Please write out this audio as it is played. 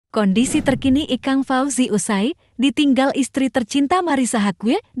Kondisi terkini Ikang Fawzi usai ditinggal istri tercinta Marissa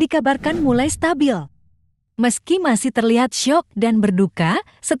Haque dikabarkan mulai stabil. Meski masih terlihat syok dan berduka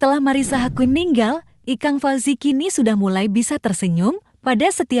setelah Marissa Haque meninggal, Ikang Fawzi kini sudah mulai bisa tersenyum pada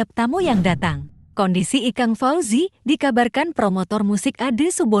setiap tamu yang datang. Kondisi Ikang Fawzi dikabarkan promotor musik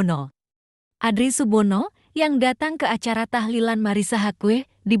Adrie Subono. Adrie Subono yang datang ke acara tahlilan Marissa Haque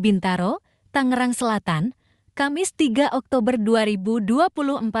di Bintaro, Tangerang Selatan, Kamis 3 Oktober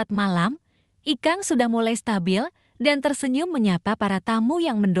 2024 malam, Ikang sudah mulai stabil dan tersenyum menyapa para tamu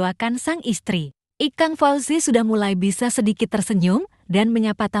yang mendoakan sang istri. Ikang Fawzi sudah mulai bisa sedikit tersenyum dan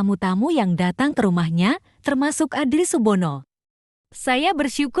menyapa tamu-tamu yang datang ke rumahnya, termasuk Adrie Subono. "Saya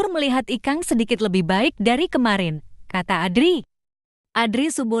bersyukur melihat Ikang sedikit lebih baik dari kemarin," kata Adrie.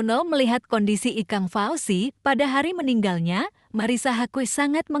 Adrie Subono melihat kondisi Ikang Fawzi pada hari meninggalnya, Marissa Haque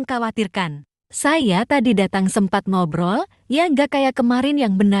sangat mengkhawatirkan. "Saya tadi datang sempat ngobrol, ya gak kayak kemarin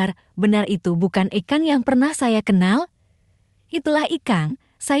yang benar-benar itu bukan Ikang yang pernah saya kenal. Itulah Ikang,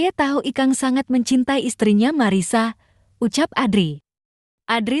 saya tahu Ikang sangat mencintai istrinya Marissa," ucap Adrie.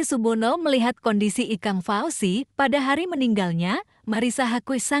 Adrie Subono melihat kondisi Ikang Fawzi pada hari meninggalnya, Marissa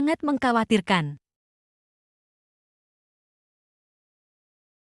Haque sangat mengkhawatirkan.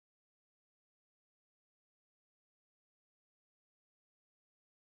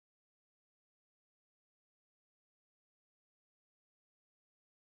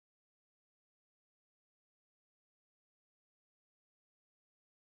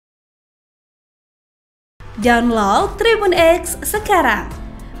 Download Tribun X sekarang,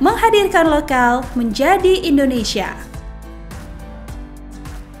 menghadirkan lokal menjadi Indonesia.